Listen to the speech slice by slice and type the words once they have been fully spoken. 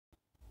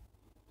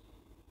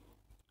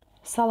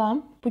Salam,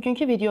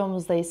 bugünkü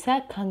videomuzda isə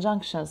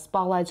conjunctions,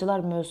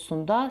 bağlayıcılar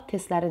mövzusunda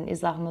testlərin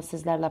izahını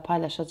sizlərlə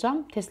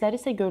paylaşacağım. Testləri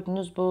isə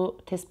gördüyünüz bu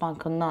test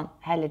bankından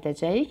həll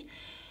edəcəyik.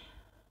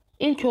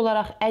 İlk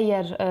olaraq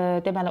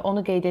deməli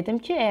onu qeyd edim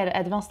ki, əgər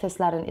advanced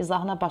testlərin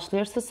izahına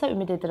başlayırsınızsa,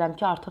 ümid edirəm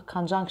ki, artıq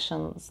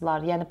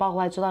conjunctionslar, yəni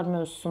bağlayıcılar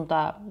mövzusunda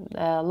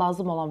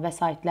lazım olan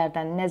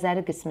vəsaitlərdən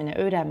nəzəri qismini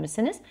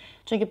öyrənmisiniz.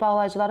 Çünki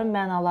bağlayıcıların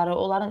mənaları,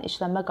 onların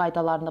işlənmə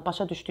qaydalarını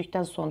başa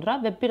düşdükdən sonra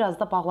və biraz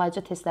da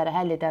bağlayıcı testləri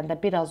həll edəndə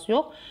biraz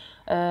yox,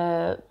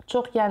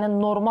 çox yəni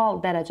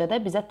normal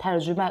dərəcədə bizə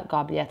tərcümə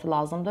qabiliyyəti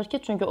lazımdır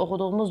ki, çünki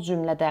oxuduğumuz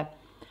cümlədə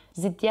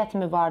ziddiyyət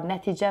mi var,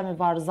 nəticə mi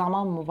var,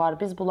 zaman mı var?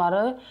 Biz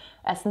bunları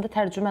əslində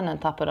tərcümə ilə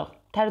tapırıq.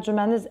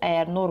 Tərcüməniz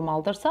əgər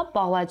normaldırsa,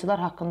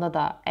 bağlayıcılar haqqında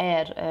da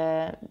əgər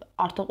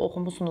artıq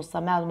oxumusunuzsa,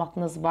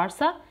 məlumatınız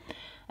varsa,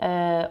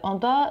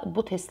 onda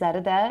bu testləri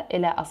də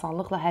elə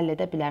asanlıqla həll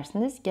edə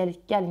bilərsiniz.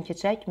 Gəlin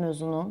keçək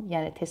mövzunun,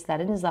 yəni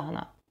testlərin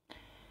izahına.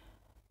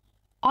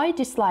 I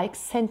dislike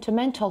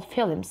sentimental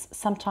films.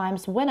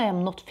 Sometimes when I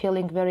am not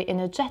feeling very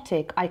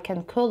energetic, I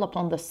can curl up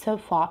on the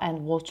sofa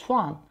and watch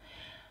one.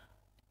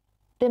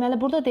 Deməli,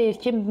 burada deyir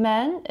ki,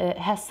 mən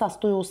həssas,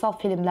 duyğusal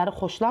filmləri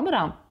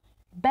xoşlamıram.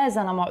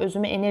 Bəzən amma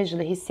özümü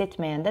enerjili hiss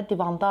etməyəndə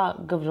divanda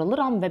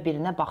qıvrılıram və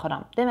birinə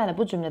baxıram. Deməli,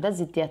 bu cümlədə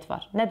ziddiyyət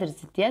var. Nədir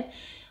ziddiyyət?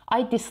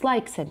 I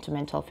dislike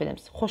sentimental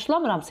films.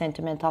 Xoşlamıram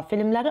sentimental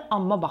filmləri,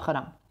 amma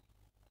baxıram.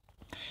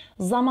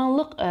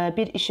 Zamanlıq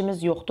bir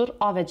işimiz yoxdur.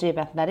 A və C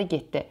bəndləri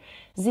getdi.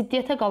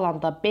 Ziddiyyətə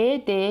qalanda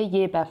B, D,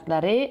 Y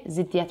bəndləri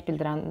ziddiyyət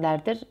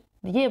bildirənlərdir.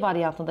 Y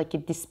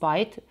variantındakı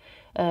despite,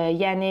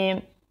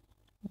 yəni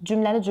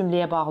cümləni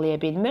cümləyə bağlaya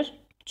bilmir.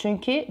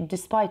 Çünki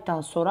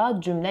despite-dan sonra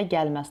cümlə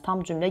gəlməz, tam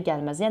cümlə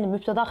gəlməz. Yəni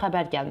mübtəda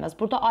xəbər gəlməz.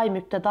 Burada I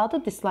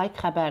mübtədadır, dislike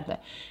xəbərdir.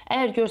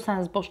 Əgər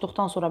görsəniz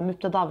boşluqdan sonra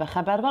mübtəda və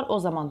xəbər var, o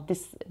zaman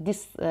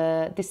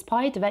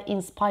despite və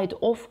in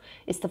spite of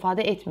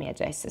istifadə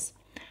etməyəcəksiniz.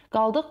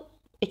 Qaldıq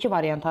iki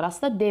variant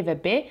arasında D və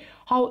B.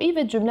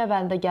 However cümlə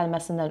əvvəlində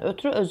gəlməsindən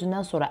ötürü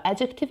özündən sonra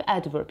adjective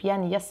adverb,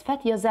 yəni ya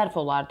sifət ya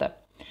zərf olardı.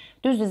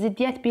 Düzdür,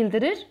 ziddiyyət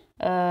bildirir,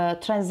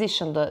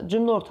 transition'dır,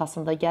 cümlə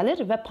ortasında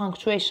gəlir və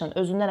punctuation,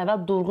 özündən əvvəl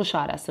durğu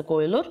işarəsi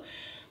qoyulur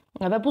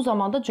və bu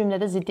zamanda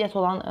cümlədə ziddiyyət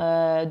olan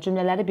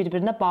cümlələri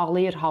bir-birinə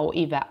bağlayır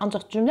however.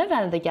 Ancaq cümlə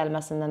əvvəlində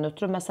gəlməsindən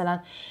ötürü, məsələn,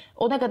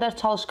 o nə qədər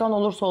çalışqan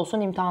olursa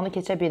olsun imtahanı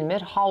keçə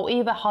bilmir.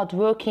 However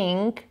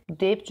hardworking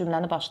deyib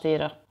cümləni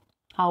başlayırıq.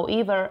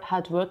 However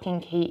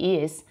hardworking he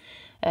is.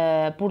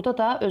 Burada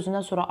da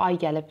özündən sonra I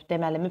gəlib,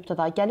 deməli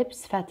mübtəda gəlib,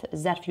 sifət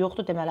zərf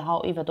yoxdur, deməli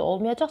however də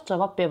olmayacaq.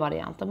 Cavab B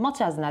variantı. Much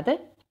as nədir?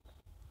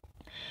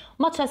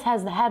 Much as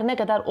hər nə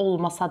qədər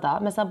olmasa da,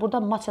 məsələn, burada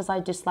much as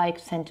I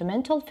dislike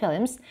sentimental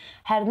films,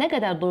 hər nə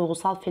qədər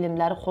duyğusal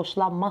filmləri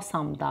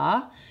xoşlanmasam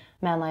da,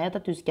 mənaya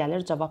da düz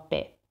gəlir, cavab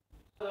B.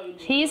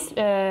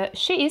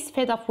 She is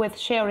fed up with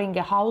sharing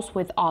a house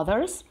with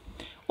others.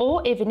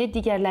 O, evini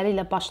digərləri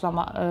ilə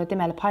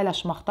deməli,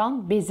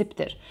 paylaşmaqdan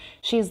bezibdir.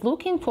 She is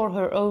looking for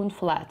her own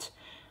flat.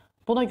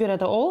 Buna görə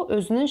də o,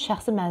 özünün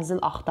şəxsi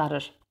mənzil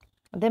axtarır.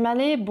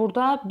 Deməli,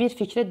 burada bir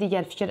fikrə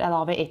digər fikir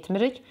əlavə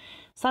etmirik.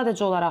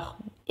 Sadəcə olaraq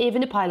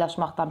evini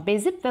paylaşmaqdan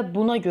bezib və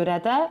buna görə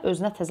də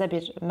özünə təzə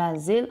bir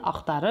mənzil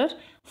axtarır.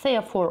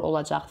 Therefore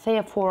olacaq.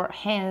 Therefore,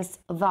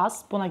 hence, thus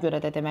buna görə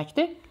də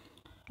deməkdir.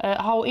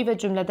 However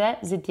cümlədə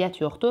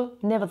ziddiyyət yoxdur.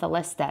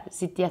 Nevertheless də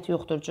ziddiyyət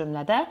yoxdur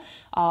cümlədə.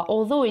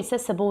 Although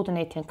isə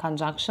subordinating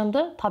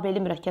conjunction'dır.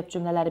 Tabeli mürəkkəb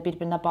cümlələri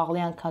bir-birinə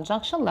bağlayan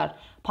conjunctionlar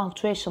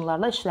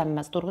punctuationlarla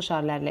işlənməz, durğu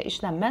işarələrlə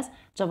işlənməz.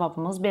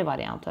 Cavabımız B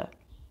variantı.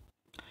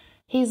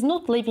 He is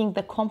not leaving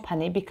the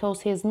company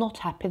because he is not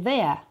happy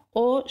there.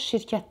 O,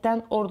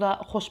 şirkətdən orada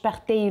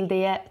xoşbəxt deyil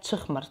deyə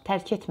çıxmır,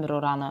 tərk etmir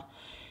oranı.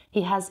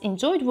 He has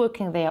enjoyed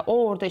working there. O,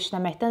 orada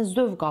işləməkdən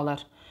zövq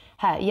alır.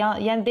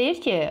 Yəni deyir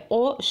ki,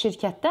 o,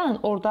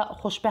 şirkətdən orada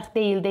xoşbəxt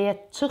deyil deyə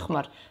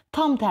çıxmır.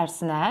 Tam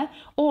tərsinə,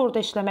 o,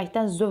 orada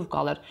işləməkdən zövq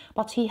alır.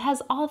 But he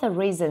has other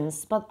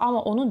reasons.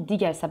 Amma onun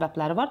digər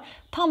səbəbləri var.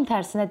 Tam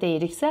tərsinə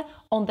deyiriksə,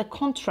 on the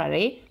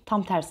contrary,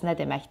 tam tərsinə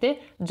deməkdir.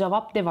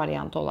 Cavab D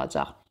variantı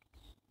olacaq.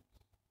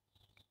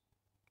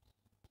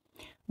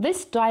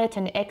 This diet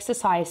and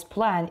exercise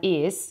plan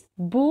is,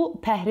 bu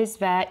pəhriz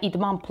və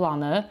idman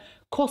planı,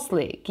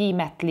 costly,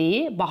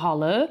 qiymətli,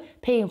 bahalı,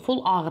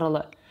 painful,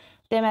 ağrılı.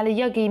 Deməli,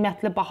 ya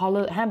qiymətli,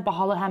 bahalı, həm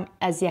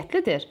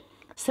əziyyətlidir.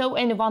 So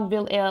anyone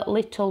with a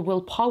little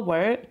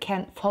willpower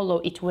can follow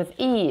it with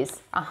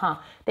ease.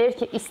 Deyir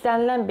ki,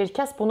 istənilən bir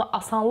kəs bunu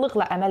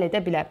asanlıqla əməl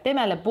edə bilər.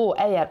 Deməli, bu,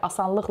 əgər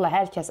asanlıqla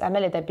hər kəs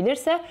əməl edə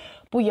bilirsə,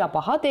 bu ya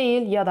baha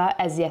deyil, ya da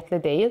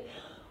əziyyətli deyil.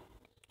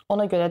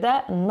 Ona görə də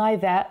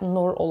neither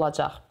nor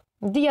olacaq.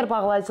 Digər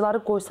bağlayıcıları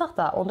qoysaq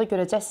da, onda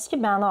görəcəksiniz ki,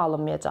 məna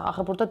alınmayacaq.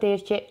 Axı, burada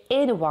deyir ki,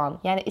 anyone,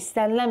 yəni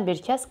istənilən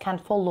bir kəs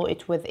can follow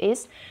it with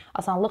ease.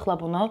 Asanlıqla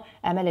bunu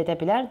əməl edə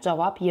bilər.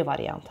 Cavab Y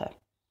variantı.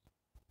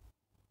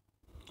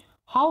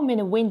 How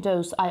many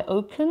windows I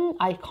open,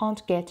 I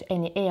can't get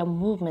any air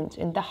movement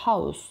in the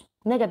house.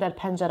 Nə qədər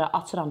pəncərə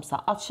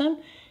açıramsa açım,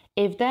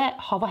 Evdə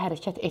hava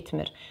hərəkət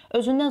etmir.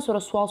 Özündən sonra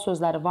sual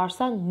sözləri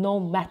varsa no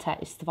matter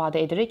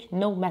istifadə edirik.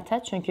 No matter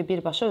çünki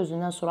birbaşa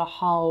özündən sonra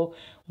how,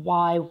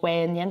 why,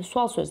 when, yəni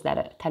sual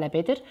sözləri tələb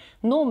edir.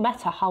 No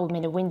matter how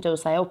many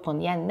windows I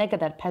open, yəni nə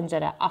qədər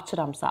pəncərə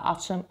açıramsa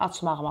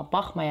açmağıma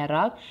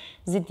baxmayaraq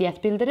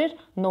ziddiyyət bildirir.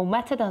 No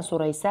matter'dan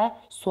sonra isə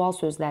sual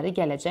sözləri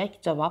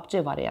gələcək, cavab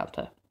C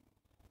variantı.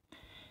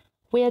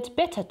 We had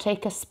better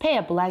take a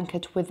spare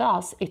blanket with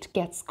us. It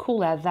gets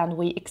cooler than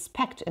we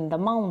expect in the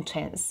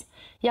mountains.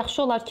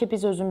 Yaxşı olar ki,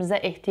 biz özümüzə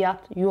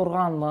ehtiyat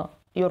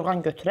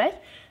yorğan götürək.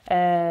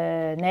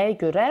 Nəyə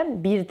görə?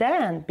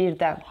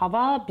 Birdən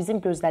hava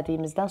bizim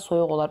gözlədiyimizdən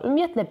soyuq olar.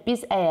 Ümumiyyətlə,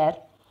 biz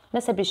əgər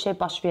nəsə bir şey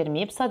baş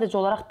verməyib,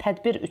 sadəcə olaraq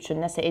tədbir üçün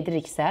nəsə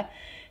ediriksə,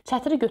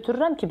 çətiri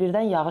götürürəm ki,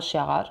 birdən yağış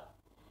yağar.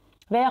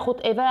 Və yaxud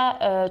evə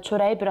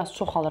çörəyi biraz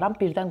çox alıram,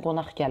 birdən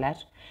qonaq gələr.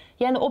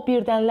 Yəni, o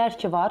birdənlər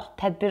ki var,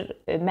 tədbir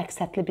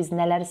məqsədli biz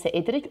nələrsə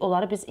edirik,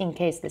 onları biz in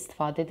case ilə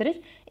istifadə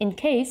edirik. In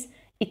case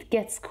it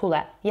gets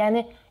cooler.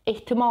 Yəni,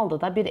 ehtimaldır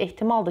da, bir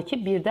ehtimaldır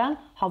ki, birdən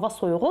hava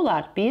soyuq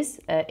olar, biz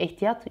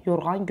ehtiyat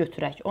yorğan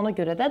götürək. Ona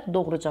görə də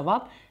doğru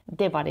cavab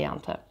D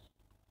variantı.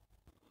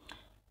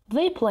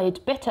 They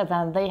played better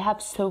than they have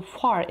so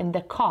far in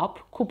the cup.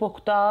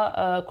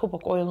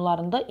 Kubok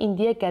oyunlarında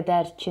indiyə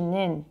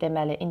qədərkinin,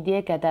 deməli,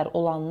 indiyə qədər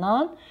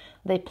olandan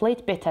they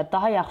played better,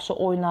 daha yaxşı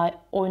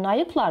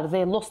oynayıblar,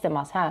 they lost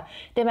demaz.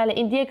 Deməli,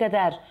 indiyə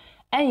qədər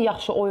ən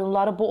yaxşı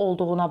oyunları bu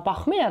olduğuna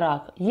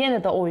baxmayaraq,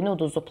 yenə də oyunu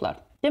uduzublar.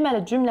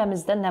 Deməli,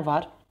 cümləmizdə nə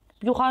var?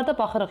 Yuxarıda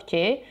baxırıq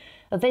ki,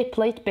 they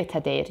played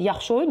better deyir,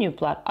 yaxşı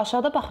oynayıblar.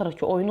 Aşağıda baxırıq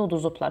ki, oyunu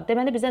uduzublar.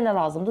 Deməli, bizə nə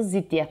lazımdır?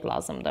 Ziddiyyət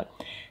lazımdır.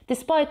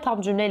 Despite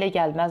tam cümlə ilə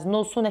gəlməz.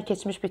 No sooner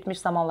keçmiş, bitmiş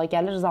zamanla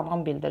gəlir,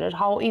 zaman bildirir.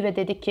 However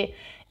dedik ki,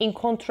 in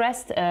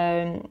contrast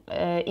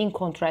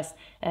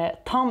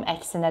tam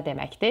əksinə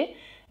deməkdir.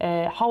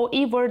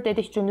 However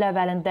dedik cümlə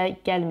əvvəlində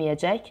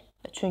gəlməyəcək.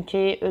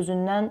 Çünki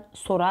özündən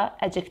sonra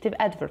adjective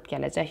adverb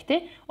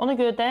gələcəkdir. Ona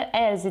görə də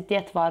əgər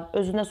ziddiyyət var,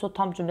 özündən sonra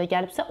tam cümlə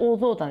gəlibsə,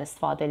 although-dan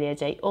istifadə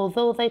eləyəcək.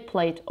 Although they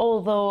played,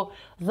 although,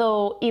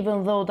 though,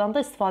 even though-dan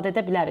da istifadə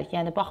edə bilərik.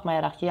 Yəni,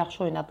 baxmayaraq ki,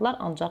 yaxşı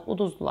oynadılar, ancaq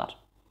uduzdular.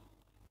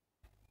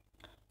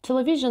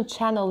 Television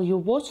channel you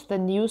watch, the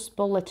news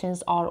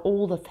bulletins are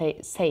all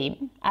the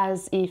same,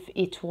 as if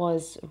it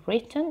was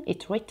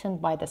written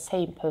by the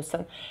same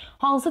person.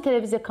 Hansı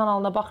televiziya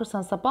kanalına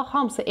baxırsansa bax,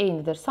 hamısı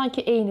eynidir.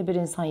 Sanki eyni bir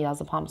insan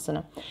yazıb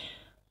hamısını.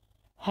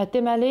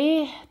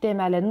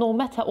 Deməli, no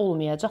matter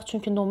olmayacaq.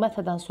 Çünki no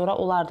matter'dan sonra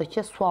olardı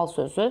ki, sual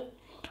sözü.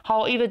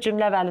 However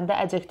cümlə əvvəlində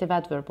adjective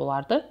adverb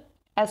olardı.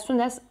 As soon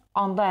as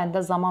anda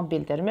əndə zaman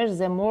bildirmir.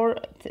 The more,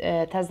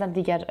 təzdən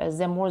digər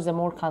the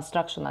more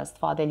construction-a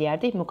istifadə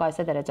eləyərdik.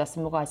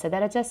 Müqayisə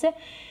dərəcəsi.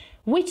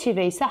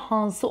 Whichever isə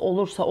hansı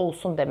olursa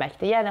olsun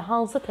deməkdir. Yəni,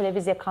 hansı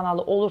televiziya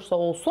kanalı olursa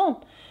olsun,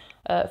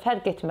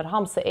 fərq etmir.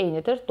 Hamısı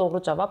eynidir.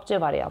 Doğru cavab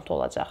C variantı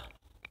olacaq.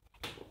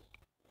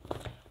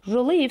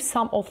 Relieve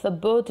some of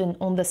the burden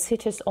on the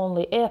city's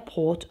only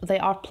airport. They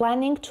are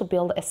planning to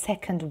build a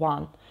second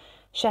one.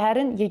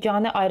 Şəhərin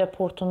yeganə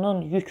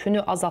aeroportunun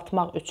yükünü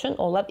azaltmaq üçün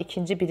onlar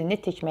ikinci birini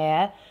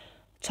tikməyə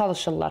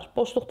çalışırlar.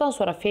 Boşluqdan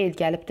sonra feil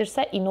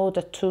gəlibdirsə, in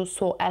order to,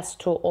 so as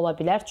to ola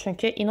bilər.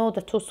 Çünki in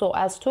order to, so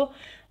as to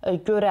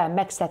görə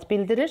məqsəd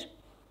bildirir.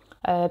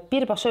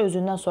 Birbaşa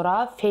özündən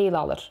sonra feil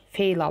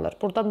alır.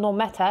 Burada no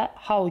matter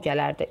how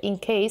gələrdi. In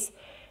case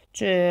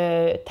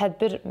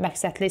tədbir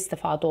məqsədli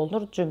istifadə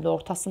olunur. Cümlə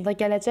ortasında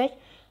gələcək.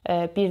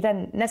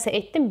 Birdən nəsə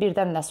etdim,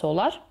 birdən nəsə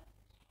olar.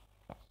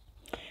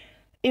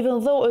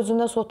 Even though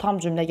özündən sonra tam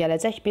cümlə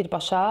gələcək,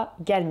 birbaşa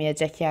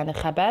gəlməyəcək, yəni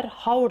xəbər.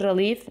 How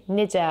relieve,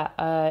 necə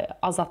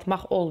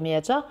azaltmaq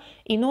olmayacaq.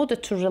 In order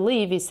to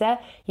relieve isə,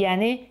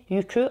 yəni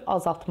yükü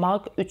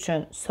azaltmaq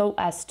üçün. So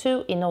as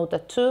to, in order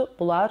to,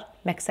 bunlar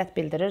məqsəd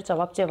bildirir.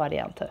 Cavab C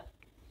variantı.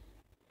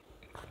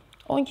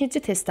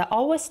 12-ci testdə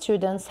our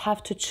students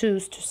have to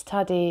choose to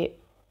study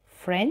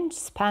French,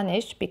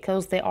 Spanish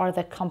because they are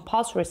the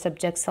compulsory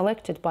subjects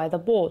selected by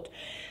the board.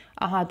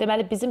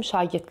 Deməli, bizim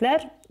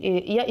şagirdlər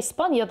ya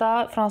İspan ya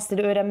da fransız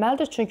dili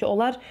öyrənməlidir. Çünki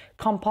onlar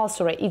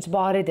compulsory,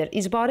 icbaridir.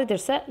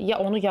 İcbaridirsə, ya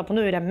onu ya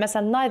bunu öyrənməlidir.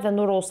 Məsələn, neither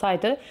nor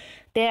olsaydı,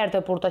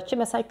 deyərdi buradakı,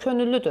 məsələn,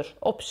 könüllüdür,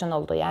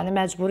 optionaldır, yəni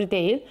məcburi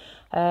deyil.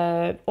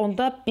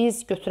 Onda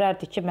biz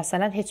götürərdik ki,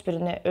 məsələn, heç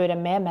birini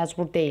öyrənməyə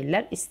məcbur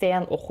deyirlər,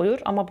 istəyən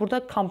oxuyur. Amma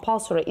burada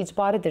compulsory,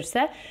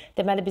 icbaridirsə,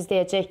 deməli, biz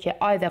deyəcəyik ki,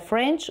 either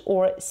French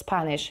or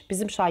Spanish.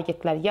 Bizim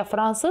şagirdlər ya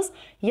fransız,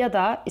 ya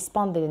da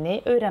İspan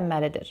dilini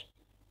öyrənməlidir.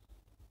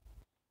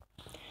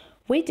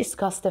 We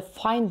discussed the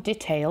fine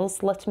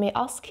details. Let me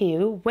ask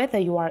you whether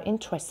you are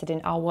interested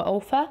in our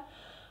offer.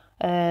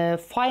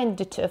 Fine,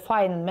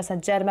 məsələn,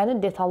 cərimənin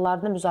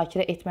detallarını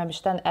müzakirə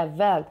etməmişdən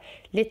əvvəl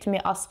let me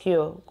ask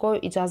you, qoy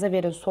icazə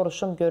verin,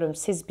 soruşum görüm,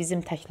 siz bizim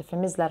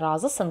təklifimizlə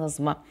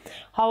razısınızmı?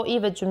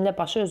 However, cümlə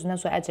başı özündən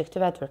sonra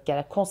adjective adverb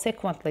gəlir.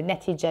 Consequently,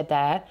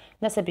 nəticədə,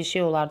 nəsə bir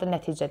şey olardı,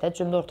 nəticədə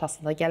cümlə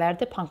ortasında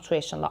gələrdi,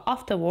 punctuationla.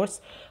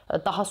 Afterwards,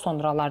 daha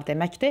sonralar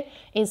deməkdir.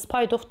 In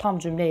spite of tam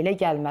cümlə ilə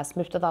gəlməz.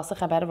 Mübtədası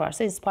xəbəri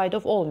varsa, in spite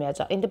of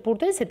olmayacaq. İndi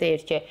burada isə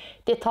deyir ki,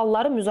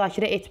 detalları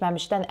müzakirə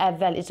etməmişdən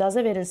əvvəl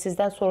icazə verin,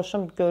 sizdən soruşum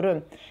soruşum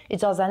görüm.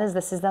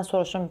 İcazənizlə sizdən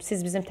soruşum,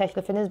 siz bizim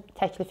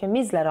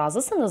təklifimizlə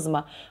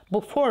razısınızmı?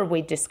 Before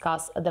we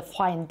discuss the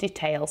fine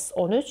details.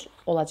 13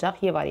 olacaq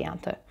Y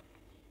variantı.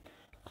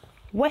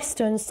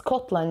 Western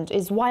Scotland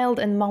is wild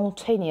and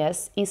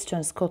mountainous.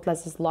 Eastern Scotland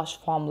is lush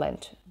farmland.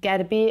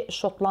 Qərbi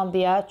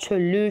Şotlandiya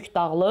çöllük,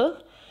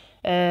 dağlıq.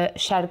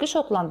 Şərqi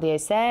Şotlandiya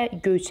isə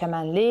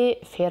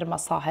göyçəmənli ferma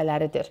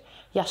sahələridir.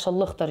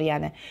 Yaşıllıqdır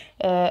yəni.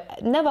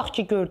 Nə vaxt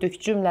ki gördük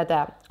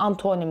cümlədə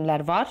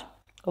antonimlər var.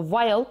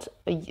 Wild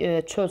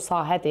çöl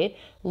sahədir.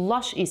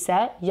 Lush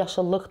isə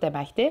yaşıllıq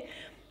deməkdir.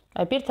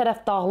 Bir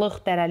tərəf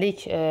dağlıq,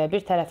 dərəlik,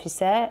 bir tərəf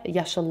isə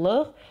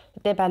yaşıllıq.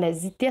 Deməli,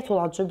 ziddiyyət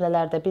olan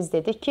cümlələrdə biz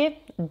dedik ki,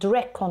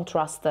 direct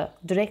contrastdır.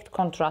 Direct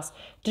contrast.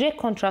 Direct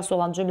contrast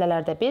olan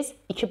cümlələrdə biz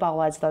iki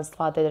bağlayıcıdan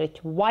istifadə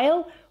edirik.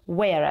 While,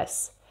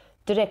 whereas.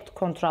 Direct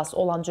kontrast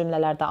olan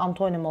cümlələrdə,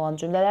 antonim olan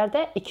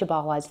cümlələrdə iki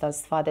bağlayıcıdan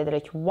istifadə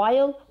edirik.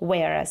 While,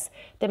 whereas.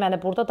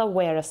 Deməli, burada da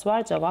whereas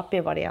var, cavab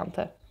B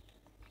variantı.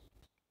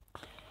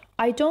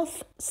 I don't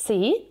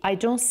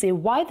see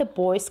why the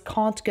boys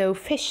can't go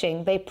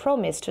fishing. They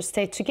promised to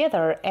stay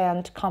together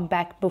and come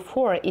back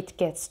before it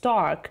gets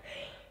dark.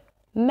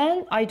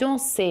 Mən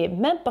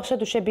başa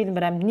düşə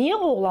bilmirəm. Niyə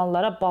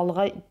oğlanlara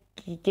balığa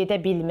gedə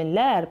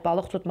bilmirlər,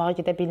 balıq tutmağa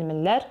gedə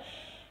bilmirlər?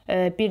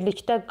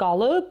 Birlikdə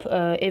qalıb,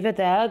 evə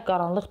də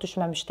qaranlıq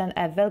düşməmişdən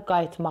əvvəl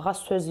qayıtmağa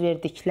söz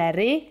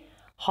verdikləri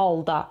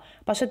halda.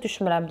 Başa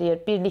düşmürəm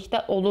deyir,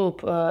 birlikdə olub,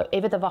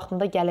 evə də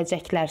vaxtında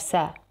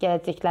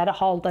gələcəkləri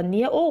halda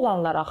niyə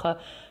oğlanlar axı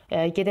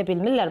gedə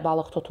bilmirlər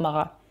balıq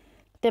tutmağa?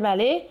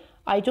 Deməli,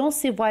 I don't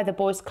see why the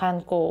boys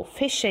can't go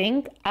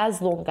fishing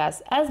as long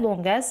as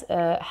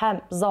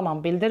həm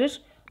zaman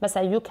bildirir.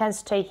 Məsələn, you can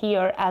stay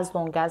here as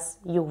long as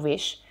you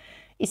wish.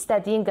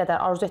 İstədiyin qədər,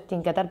 arzu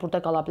etdiyin qədər burada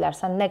qala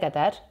bilərsən. Nə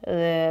qədər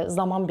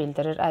zaman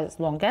bildirir as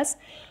long as.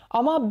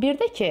 Amma bir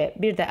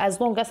də as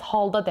long as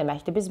halda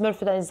deməkdir. Biz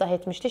Murphy'dən izah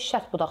etmişdik,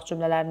 şərt budaq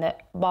cümlələrini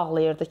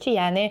bağlayırdı ki,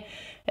 yəni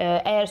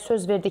əgər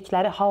söz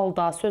verdikləri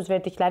halda, söz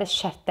verdikləri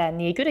şərtdə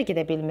niyə görə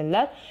gedə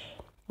bilmirlər?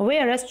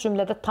 Whereas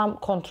cümlədə tam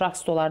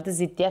kontrast olardı,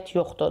 ziddiyyət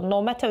yoxdur.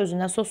 No matter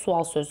özündən sonra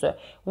sual sözü.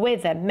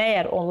 Whether,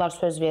 məyər onlar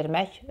söz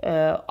vermək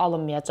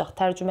alınmayacaq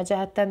tərcümə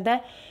cəhətdən də.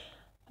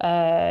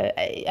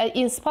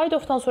 In spite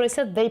of-dan sonra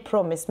isə they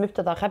promise,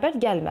 mübtəda xəbər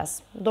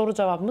gəlməz. Doğru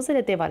cavabımız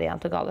elə D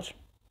variantı qalır.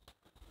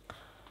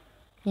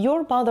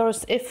 Your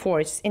mother's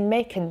efforts in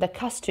making the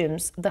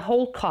costumes, the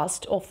whole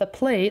cast of the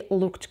play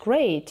looked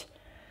great.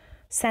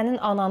 Sənin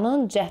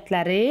ananın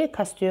cəhdləri,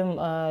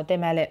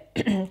 deməli,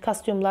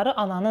 kostyumları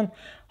ananın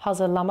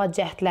hazırlama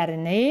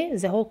cəhdlərini,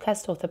 the whole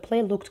cast of the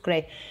play looked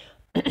great.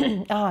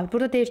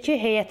 Burada deyir ki,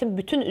 heyətin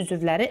bütün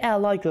üzvləri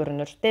əla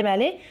görünür.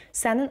 Deməli,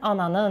 sənin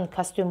ananın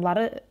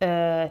kostyumları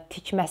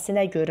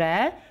tikməsinə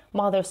görə,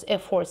 mother's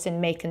efforts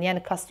in making,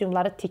 yəni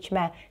kostyumları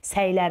tikmə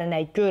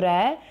səylərinə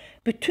görə,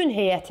 bütün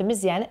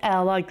heyətimiz yəni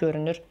əla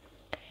görünür.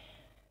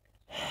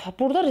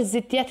 Burada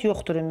ziddiyyət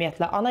yoxdur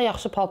ümumiyyətlə. Ana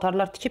yaxşı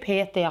paltarlar tikib,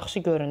 heyət də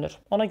yaxşı görünür.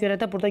 Ona görə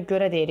də burada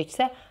görə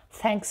deyiriksə,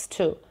 thanks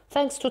to.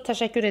 Thanks to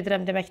təşəkkür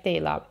edirəm demək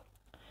deyil abi.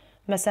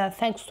 Məsələn,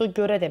 thanks to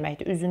görə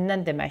deməkdir,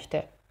 üzündən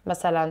deməkdir.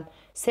 Məsələn,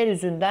 sel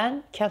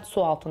üzündən kənd su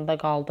altında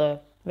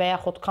qaldı və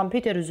yaxud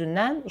kompüter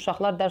üzündən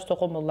uşaqlar dərs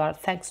oxumurlar.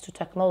 Thanks to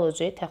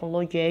technology,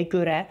 texnologiyaya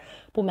görə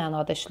bu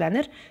mənada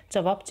işlənir.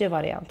 Cavab C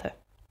variantı.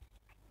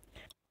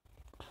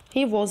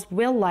 He was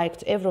well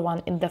liked.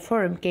 Everyone in the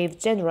firm gave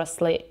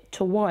generously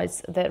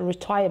towards the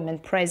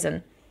retirement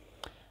present.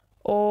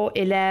 O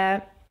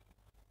elə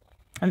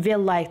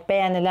well liked,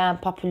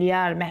 bəyənilən,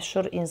 populyar,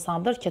 məşhur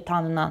insandır ki,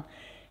 tanınan.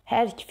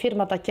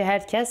 Firmadakı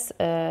hər kəs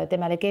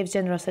deməli gave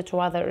generously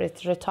towards the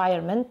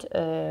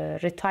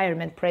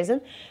retirement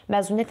present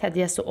məzuniyyət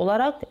hədiyyəsi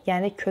olaraq,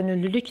 yəni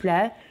könüllülüklə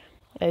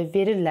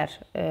verirlər.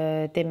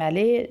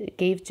 Deməli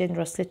gave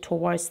generously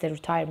towards the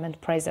retirement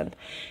present.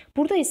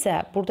 Burada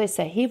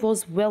isə he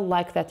was well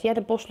liked that,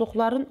 yəni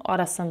boşluqların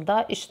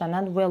arasında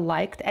işlənən well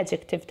liked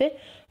adjektivdir.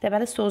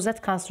 Deməli so that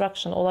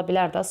construction ola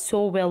bilər də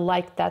so well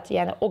liked that,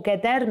 yəni o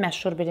qədər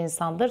məşhur bir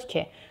insandır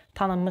ki,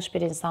 tanınmış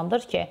bir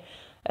insandır ki,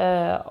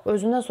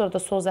 özündən sonra da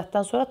so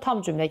that-dən sonra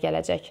tam cümlə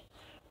gələcək.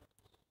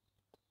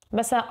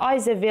 Məsələn,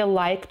 Aiza well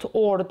liked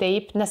or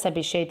deyib nəsə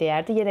bir şey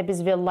deyərdi. Yenə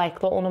biz well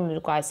liked-la onu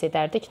müqayisə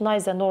edərdik.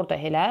 Naiza nor da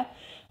elə.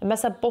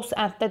 Məsələn, boss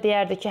and-də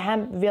deyərdi ki,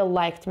 həm well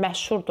liked,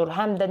 məşhurdur,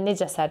 həm də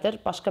necəsədir.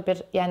 Başqa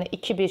bir, yəni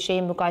iki bir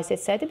şeyi müqayisə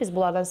etsəydi, biz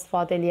bunlardan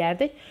istifadə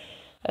edərdik.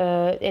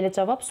 Elə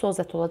cavab so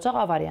that olacaq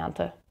A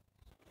variantı.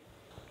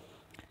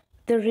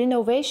 The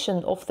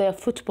renovation of their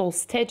football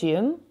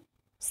stadium,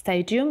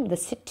 the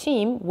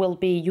team will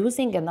be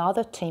using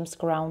another team's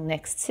ground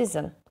next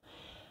season.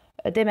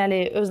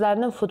 Deməli,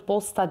 özlərinin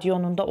futbol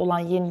stadionunda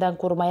olan yenidən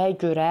qurmaya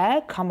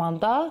görə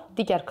komanda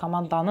digər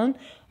komandanın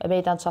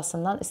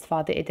meydançasından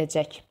istifadə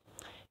edəcək.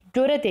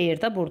 Görə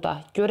deyir də burada.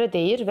 Görə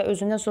deyir və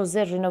özündən sonra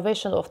the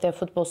renovation of their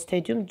football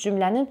stadium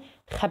cümlənin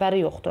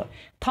xəbəri yoxdur.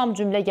 Tam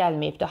cümlə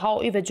gəlməyibdir.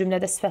 However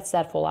cümlədə sifət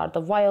zərf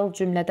olardı. While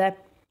cümlədə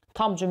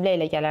tam cümlə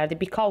ilə gələrdi.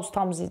 Because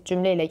tam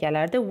cümlə ilə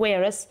gələrdi.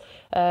 Whereas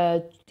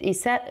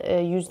isə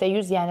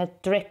 %100 yəni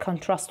direct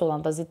contrast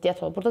olanda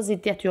ziddiyyət olur. Burada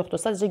ziddiyyət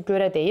yoxdur. Sadəcə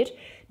görə deyir.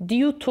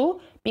 Due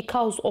to,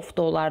 because of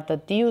da olardı.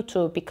 Due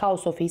to,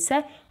 because of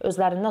isə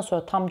özlərindən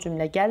sonra tam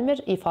cümlə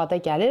gəlmir, ifadə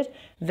gəlir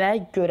və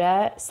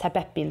görə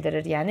səbəb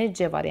bildirir. Yəni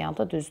C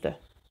variantı düzdür.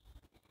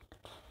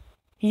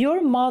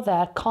 Your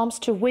mother comes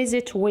to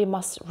visit. We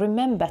must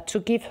remember to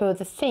give her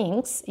the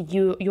things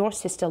your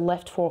sister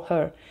left for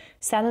her.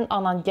 Sənin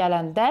anan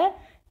gələndə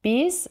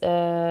biz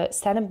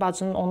sənin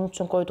bacının onun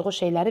üçün qoyduğu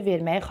şeyləri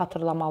verməyi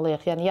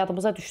xatırlamalıyıq. Yəni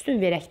yadımıza düşsün,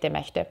 verək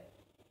deməkdir.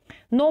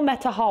 No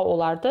matter how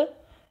olardı.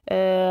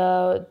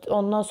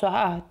 Ondan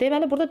sonra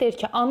deməli burada deyir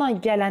ki, anan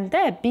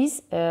gələndə biz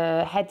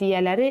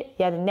hədiyyələri,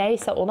 yəni nə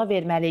isə ona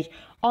verməliyik.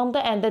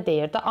 Anda əndə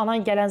deyir də,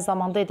 anan gələn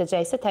zamanda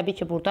edəcəksə, təbii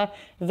ki, burada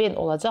when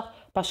olacaq,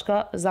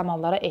 başqa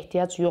zamanlara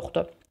ehtiyac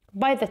yoxdur.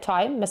 By the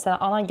time,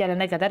 məsələn, anan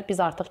gələnə qədər biz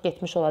artıq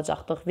getmiş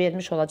olacaqdıq,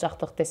 vermiş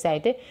olacaqdıq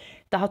desəydi,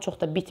 daha çox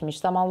da bitmiş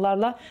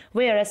zamanlarla.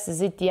 Whereas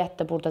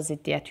ziddiyyətdir, burada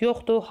ziddiyyət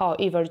yoxdur.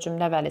 However,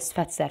 cümlə vəli,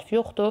 sifət zərf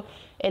yoxdur.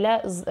 Elə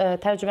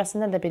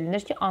tərcüməsindən də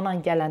bilinir ki, anan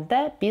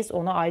gələndə biz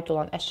ona aid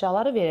olan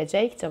əşyaları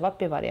verəcəyik. Cavab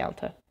B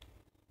variantı.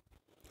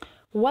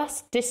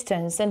 Vast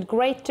distance and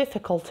great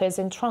difficulties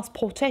in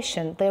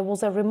transportation. There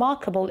was a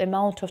remarkable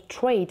amount of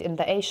trade in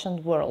the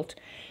ancient world.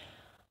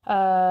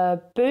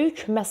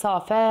 Böyük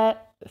məsafə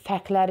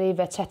fərqləri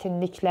və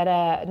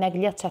çətinliklərə,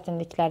 nəqliyyat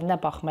çətinliklərinə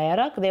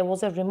baxmayaraq, there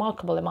was a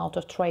remarkable amount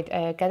of trade.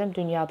 Qədim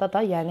dünyada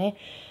da, yəni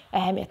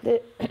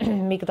əhəmiyyətli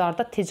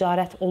miqdarda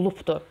ticarət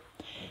olubdur.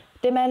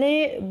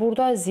 Deməli,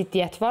 burada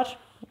ziddiyyət var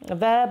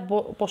və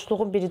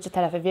boşluğun birinci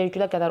tərəfi,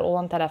 vergülə qədər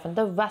olan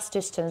tərəfində vast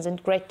distance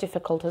and great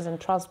difficulties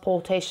in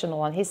transportation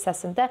olan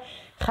hissəsində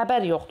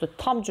xəbər yoxdur,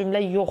 tam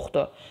cümlə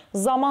yoxdur.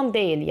 Zaman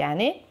deyil,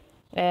 yəni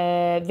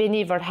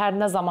whenever, hər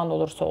nə zaman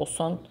olursa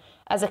olsun,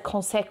 as a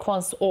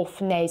consequence of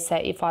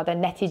nəysə ifadə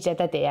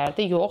nəticədə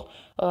deyərdi, yox.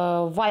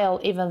 While,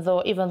 even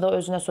though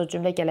özünə sonra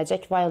cümlə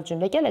gələcək, while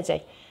cümlə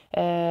gələcək.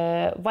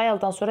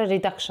 While'dan sonra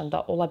reduction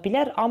da ola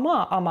bilər,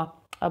 amma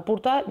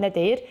burada nə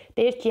deyir?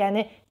 Deyir ki,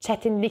 yəni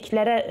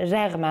çətinliklərə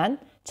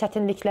rəğmən,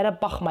 çətinliklərə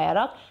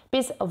baxmayaraq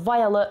biz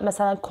while-ı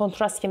məsələn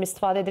kontrast kimi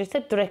istifadə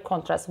ediriksə, direct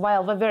contrast,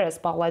 while və whereas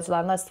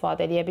bağlayıcılarından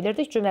istifadə edə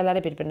bilirdik.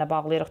 Cümlələri bir-birinə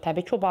bağlayırıq.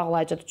 Təbii ki, o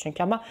bağlayıcıdır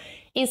çünki, amma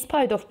in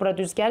spite of bura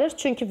düz gəlir.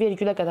 Çünki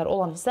vergülə qədər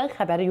olan hissənin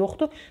xəbəri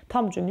yoxdur.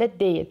 Tam cümlə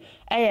deyil.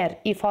 Əgər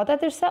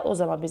ifadədirsə, o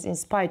zaman biz in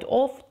spite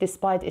of,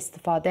 despite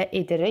istifadə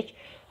edirik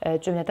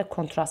cümlədə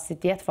kontrast,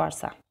 ziddiyyət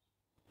varsa.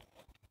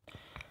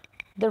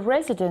 The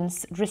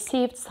residents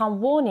received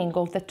some warning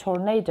of the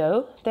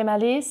tornado.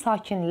 Deməli,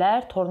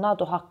 sakinlər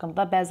tornado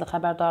haqqında bəzi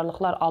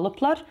xəbərdarlıqlar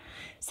alıblar.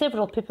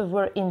 Several people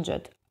were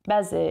injured.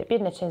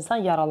 Bir neçə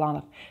insan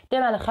yaralanıb.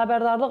 Deməli,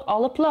 xəbərdarlıq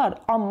alıblar,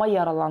 amma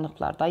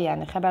yaralanıblar da.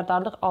 Yəni,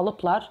 xəbərdarlıq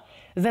alıblar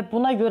və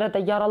buna görə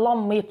də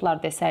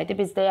yaralanmayıblar desəydi,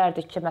 biz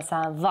deyərdik ki,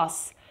 məsələn,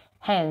 thus,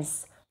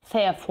 hence,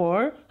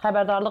 therefore,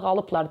 xəbərdarlıq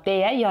alıblar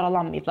deyə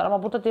yaralanmayıblar. Amma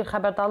burada deyir,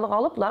 xəbərdarlıq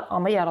alıblar,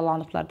 amma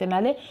yaralanıblar.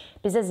 Deməli,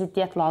 bizə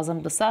ziddiyyət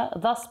lazımdırsa,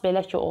 thus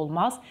belə ki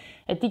olmaz.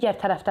 Digər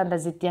tərəfdən də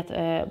ziddiyyət,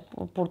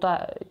 burada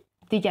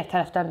digər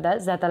tərəfdən də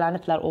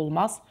zədələniblər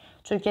olmaz.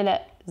 Çünki elə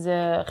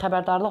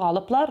xəbərdarlıq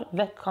alıblar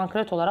və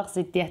konkret olaraq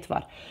ziddiyyət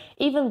var.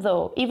 Even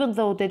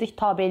though dedik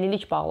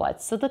tabelilik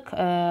bağlayıcısıdır.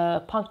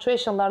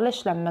 Punctuationlarla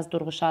işlənməz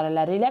durğu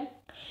işarələri ilə.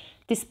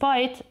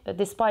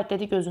 Despite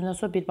dedik, özündən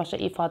sonra birbaşa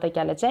ifadə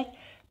gələcək.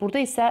 Burada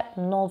isə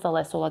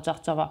nonetheless olacaq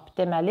cavab.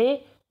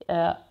 Deməli,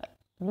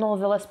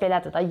 nonetheless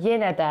belədir da,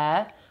 yenə də,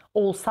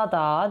 olsa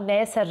da,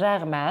 nəyəsə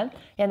rəğmən,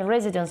 yəni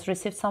residents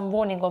received some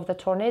warning of the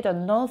tornado,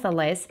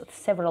 nonetheless,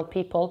 several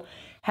people,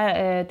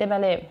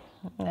 deməli,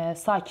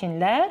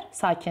 sakinlər,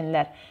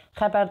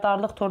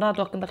 xəbərdarlıq,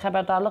 tornado haqqında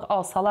xəbərdarlıq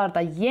alsalar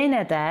da,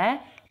 yenə də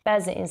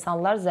bəzi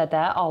insanlar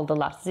zədə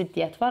aldılar.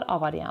 Ziddiyyət var, A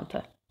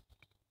variantı.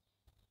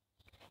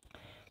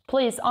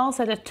 Please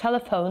answer the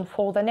telephone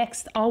for the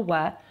next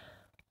hour.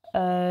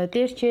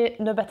 Deyir ki,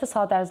 növbəti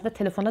saat ərzində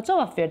telefona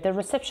cavab ver. The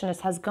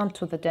receptionist has gone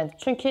to the dentist.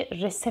 Çünki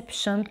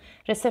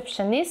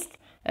receptionist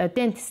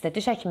dentistə,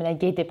 diş həkiminə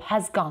gedib,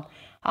 has gone.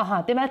 Aha,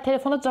 deməli,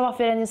 telefona cavab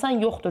verən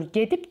insan yoxdur.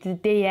 Gedibdir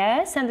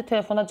deyə, sən də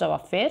telefona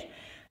cavab ver.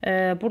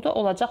 Burada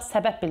olacaq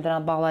səbəb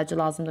bildirən bağlayıcı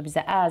lazımdır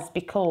bizə. As,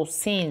 because,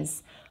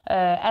 since.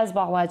 As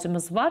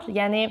bağlayıcımız var.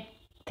 Yəni,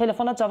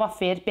 telefona cavab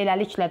ver.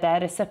 Beləliklə də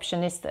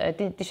receptionist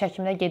diş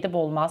həkiminə gedib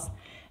olmaz.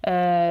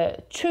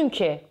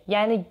 Çünki,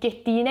 yəni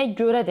getdiyinə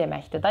görə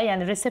deməkdir da.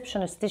 Yəni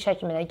receptionist diş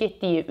həkiminə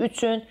getdiyi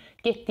üçün,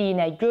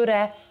 getdiyinə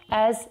görə,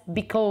 as,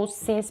 because,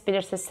 since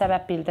bilirsiniz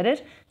səbəb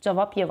bildirir.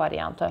 Cavab Y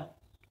variantı.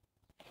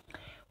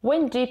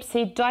 When deep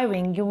sea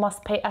diving, you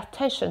must pay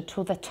attention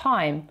to the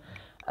time.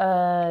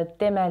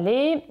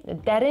 Deməli,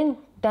 dərin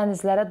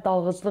dənizlərə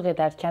dalğıcılıq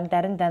edərkən,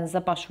 dərin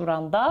dənizə baş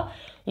vuranda,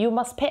 you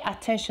must pay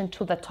attention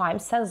to the time.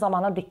 Sən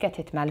zamana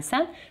diqqət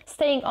etməlisən.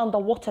 Staying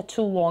underwater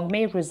too long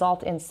may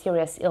result in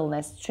serious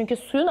illness. Çünki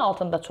suyun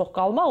altında çox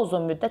qalmaq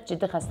uzun müddət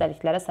ciddi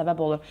xəstəliklərə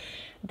səbəb olur.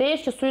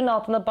 Deyir ki, suyun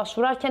altında baş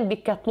vurarkən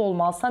diqqətli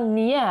olmalısan.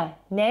 Niyə?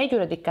 Nəyə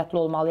görə diqqətli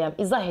olmalıyam?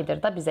 İzah edir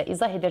da bizə.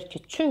 İzah edir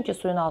ki, çünki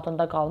suyun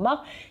altında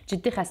qalmaq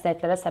ciddi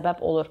xəstəliklərə səbəb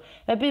olur.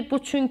 Və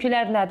bu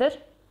çünkilər nədir?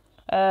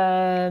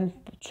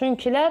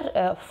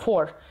 Çünkilər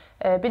for.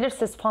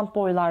 Bilirsiniz,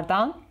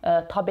 fanboylardan,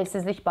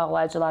 tabelsizlik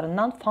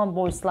bağlayıcılarından,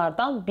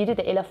 fanboyslardan biri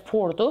də elə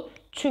fordur.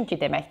 Çünki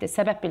deməkdir.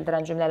 Səbəb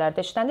bildirən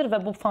cümlələrdə işlənir və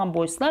bu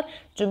fanboyslar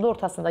cümlə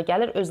ortasında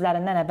gəlir.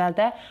 Özlərindən əvvəl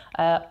də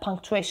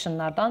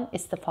punctuationlardan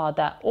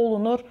istifadə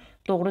olunur.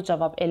 Doğru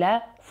cavab elə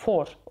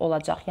for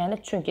olacaq.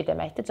 Yəni çünki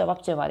deməkdir.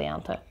 Cavab C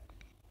variantı.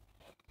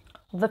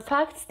 The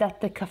fact that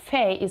the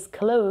cafe is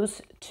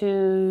close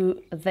to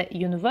the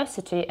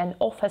university and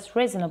offers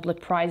reasonably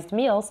priced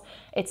meals,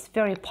 it's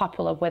very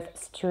popular with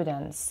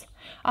students.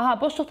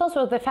 Aha, boşluqdan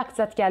sonra the fact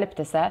that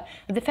gəlibdirsə,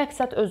 the fact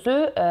that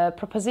özü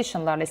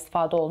prepositionlarla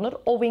istifadə olunur.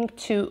 Owing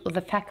to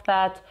the fact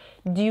that,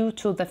 due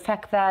to the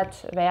fact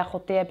that və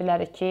yaxud deyə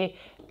bilərik ki,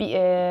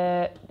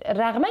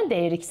 rəğmən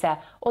deyiriksə,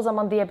 o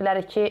zaman deyə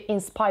bilərik ki, in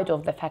spite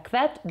of the fact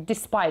that,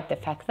 despite the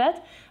fact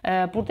that.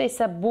 Burada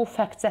isə bu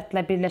fact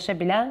that-lə birləşə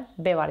bilən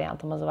B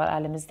variantımız var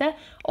əlimizdə.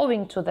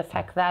 Owing to the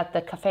fact that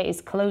the cafe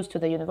is close to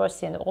the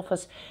university and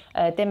offers,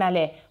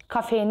 deməli,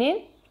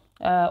 kafenin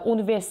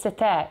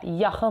universitetə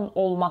yaxın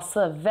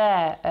olması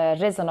və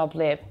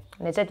reasonably,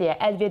 necə deyə,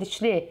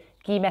 əlverişli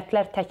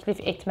qiymətlər təklif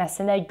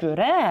etməsinə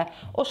görə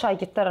o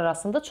şagirdlər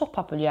arasında çox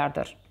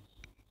populyardır.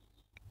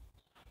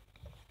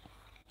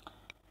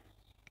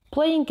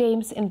 Playing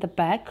games in the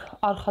back,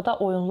 arxada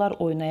oyunlar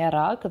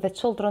oynayaraq, the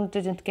children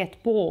didn't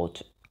get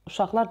bored.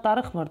 Uşaqlar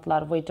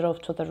darıxmırdılar, we drove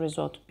to the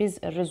resort. Biz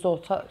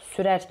resorta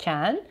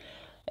sürərkən,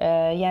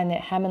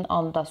 yəni həmin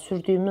anda,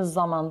 sürdüyümüz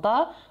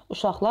zamanda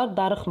uşaqlar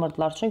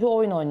darıxmırdılar. Çünki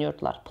oyun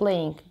oynayırdılar.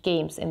 Playing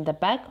games in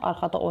the back,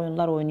 arxada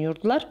oyunlar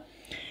oynayırdılar.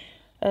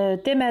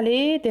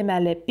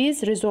 Deməli,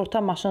 biz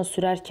resorta maşın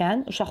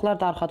sürərkən uşaqlar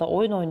da arxada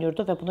oyun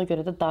oynayırdı və buna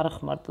görə də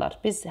darıxmırdılar.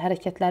 Biz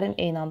hərəkətlərin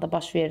eyni anda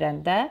baş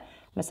verəndə,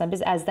 məsələn,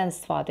 biz as-dən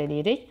istifadə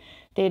edirik.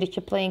 Deyirik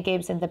ki, playing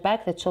games in the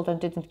back, the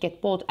children didn't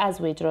get bored as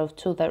we drove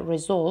to the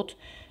resort.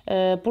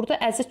 Burada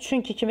as-i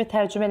çünki kimi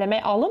tərcümə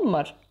eləmək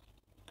alınmır.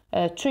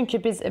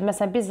 Çünki biz,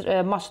 məsələn, biz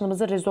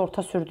maşınımızı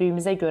resorta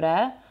sürdüyümüzə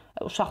görə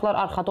uşaqlar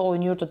arxada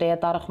oynayırdı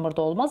deyə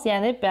darıxmırdı olmaz.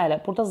 Yəni,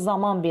 bəli, burada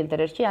zaman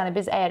bildirir ki, yəni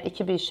biz əgər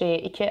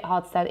iki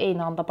hadisənin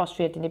eyni anda baş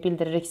verdiyini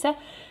bildiririksə,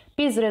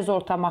 biz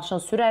resorta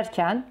maşın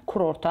sürərkən,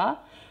 kurorta,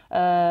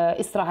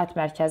 istirahət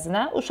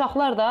mərkəzinə,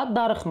 uşaqlar da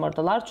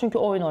darıxmırdılar, çünki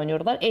oyun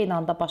oynayırdılar. Eyni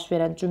anda baş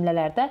verən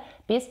cümlələrdə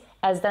biz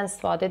as-dən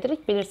istifadə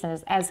edirik.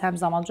 Bilirsiniz, as həm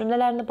zaman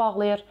cümlələrini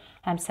bağlayır,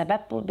 həm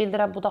səbəb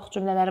bildirən budaq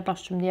cümlələri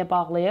baş cümləyə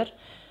bağlayır.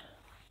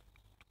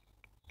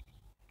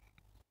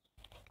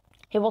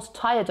 He was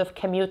tired of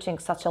commuting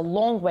such a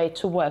long way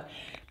to work.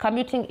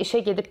 Commuting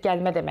işə gedib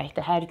gəlmə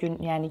deməkdir. Hər gün,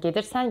 yəni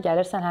gedirsən,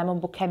 gəlirsən, həmin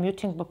bu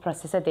commuting bu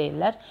prosesə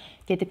deyirlər,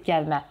 gedib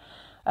gəlmə.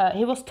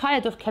 He was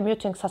tired of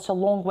commuting such a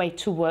long way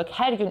to work.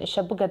 Hər gün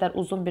işə bu qədər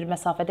uzun bir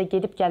məsafədə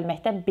gedib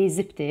gəlməkdən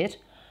bezibdir.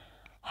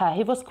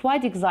 He was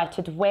quite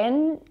excited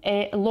when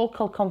a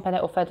local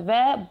company offered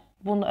və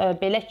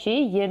belə ki,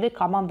 yerli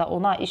komanda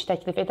ona iş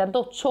təklif edəndə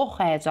o çox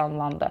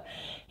həyəcanlandı.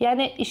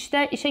 Yəni,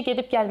 işə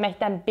gedib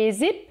gəlməkdən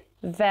bezib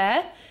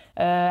və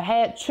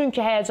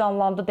çünki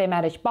həyəcanlandı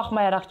demərik,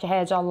 baxmayaraq ki,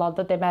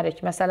 həyəcanlandı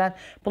demərik. Məsələn,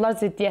 bunlar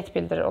ziddiyyət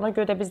bildirir. Ona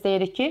görə də biz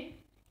deyirik ki,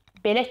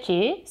 belə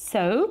ki,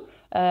 so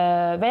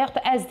və yaxud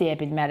da as deyə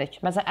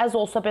bilmərik. Məsələn, as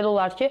olsa belə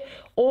olar ki,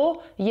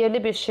 o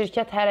yerli bir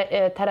şirkət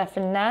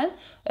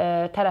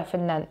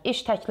tərəfindən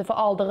iş təklifi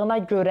aldığına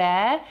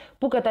görə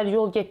bu qədər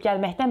yol gedib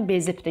gəlməkdən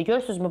bezibdir.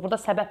 Görürsünüzmü?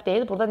 Burada səbəb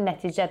deyil, burada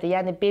nəticədir.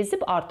 Yəni,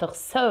 bezib artıq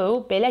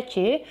so, belə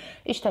ki,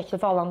 iş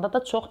təklifi alanda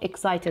da çox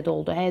excited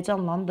oldu,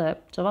 həyəcanlandı.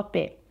 Cavab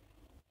B.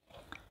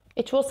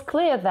 It was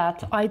clear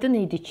that, aydın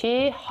idi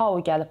ki, how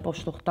gəlib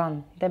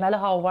boşluqdan. Deməli,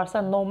 how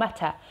varsa no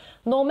matter.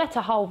 No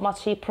matter how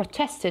much he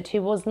protested, he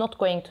was not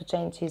going to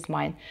change his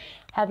mind.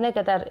 Hər nə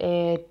qədər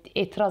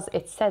etiraz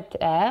etsə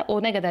də, o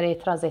nə qədər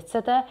etiraz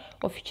etsə də,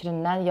 o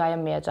fikrindən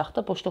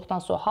yayınmayacaqdı. Boşluqdan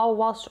sonra how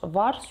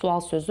var,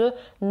 sual sözü,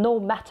 no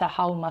matter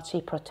how much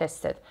he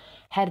protested.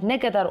 Hər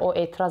nə qədər o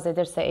etiraz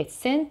edirsə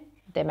etsin,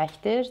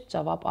 deməkdir.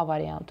 Cavab A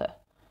variantı.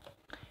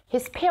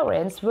 His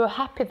parents were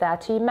happy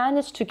that he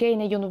managed to gain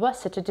a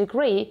university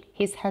degree,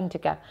 his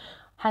handicap.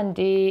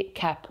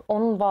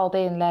 Onun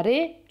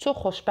valideynləri çox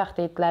xoşbəxt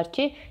idilər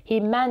ki, he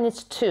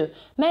managed to.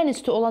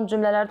 Managed to olan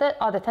cümlələrdə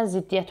adətən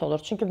ziddiyyət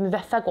olur. Çünki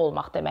müvəffəq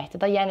olmaq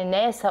deməkdir. Yəni,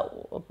 nəyəsə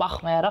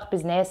baxmayaraq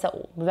biz nəyəsə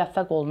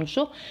müvəffəq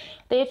olmuşuq.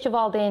 Deyir ki,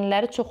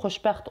 valideynləri çox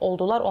xoşbəxt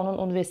oldular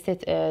onun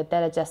universitet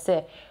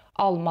dərəcəsi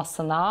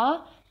almasına.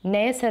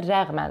 Nəyəsə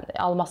rəğmən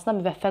almasına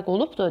müvəffəq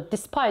olubdur.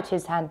 Despite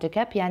his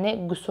handicap, yəni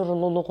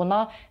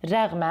qüsurluluğuna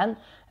rəğmən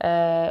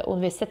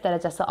universitet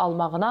dərəcəsi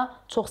almağına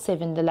çox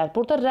sevindilər.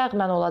 Burada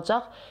rəğmən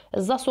olacaq,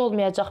 zas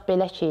olmayacaq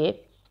belə ki,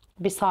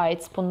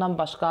 besides, bundan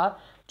başqa.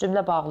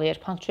 cümlə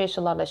bağlayır.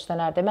 Punctuationlarla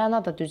işlənərdi. Məna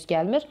da düz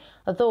gəlmir.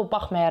 Though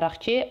baxmayaraq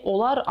ki,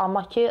 olar,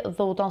 amma ki,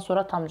 though-dan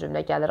sonra tam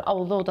cümlə gəlir.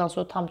 Although-dan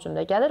sonra tam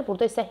cümlə gəlir.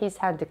 Burada isə his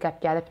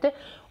handicap gəlibdir.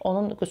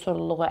 Onun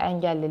qüsurluluğu,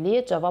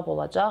 əngəlliliyi cavab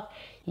olacaq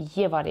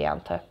Y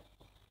variantı.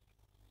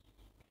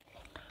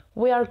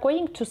 We are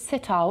going to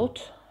set out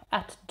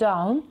at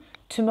dawn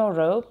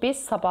tomorrow.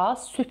 Biz sabah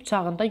sübh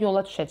çağında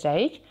yola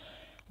düşəcəyik.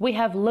 We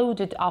have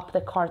loaded up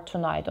the car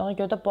tonight. Ona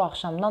görə də bu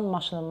axşamdan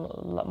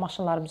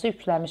maşınlarımızı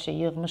yükləmişik,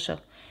 yığmışıq.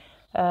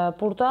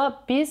 Burada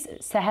biz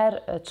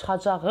səhər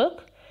çıxacağıq.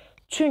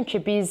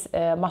 Çünki biz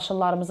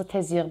maşınlarımızı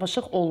tez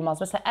yığmışıq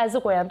olmaz. Məsələn,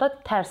 əzi qoyanda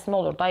tərsinə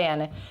olur da,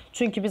 yəni.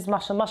 Çünki biz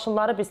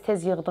maşınları biz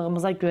tez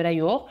yığdığımıza görə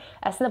yox.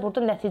 Əslində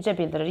burada nəticə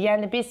bildirir.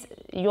 Yəni biz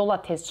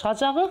yola tez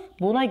çıxacağıq.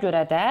 Buna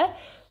görə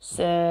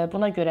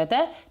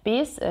də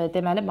biz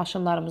deməli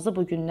maşınlarımızı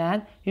bu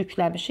gündən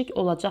yükləmişik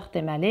olacaq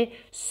deməli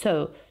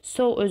so.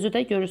 So özü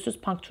də görürsüz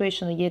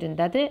punctuation'ı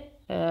yerindədir.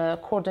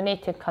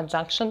 Coordinating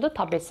conjunction'dır.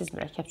 Tabelsiz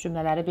mürəkkəb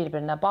cümlələri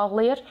bir-birinə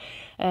bağlayır.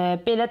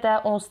 Belə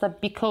də onsuz da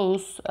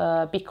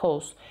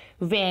because,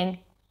 when,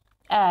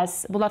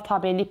 as bunlar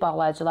tabellik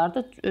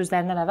bağlayıcılardır.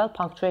 Özlərindən əvvəl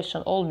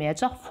punctuation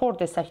olmayacaq. For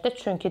desək də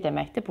çünki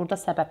deməkdir. Burada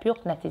səbəb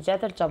yox,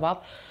 nəticədir.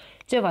 Cavab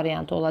C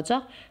variantı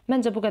olacaq.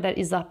 Məncə bu qədər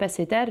izah bəs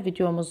edər.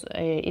 Videomuz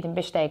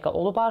 25 dəqiqə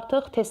olub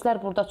artıq.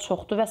 Testlər burada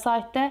çoxdur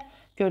vəsaitdə.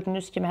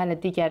 Gördüyünüz kimi hələ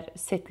digər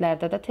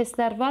setlərdə də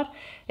testlər var.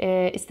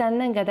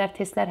 İstənilən qədər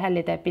testlər həll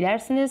edə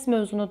bilərsiniz.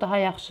 Mövzunu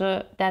daha yaxşı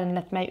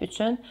dərinlətmək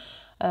üçün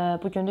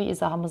bugünlük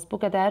izahımız bu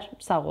qədər.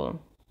 Sağ olun.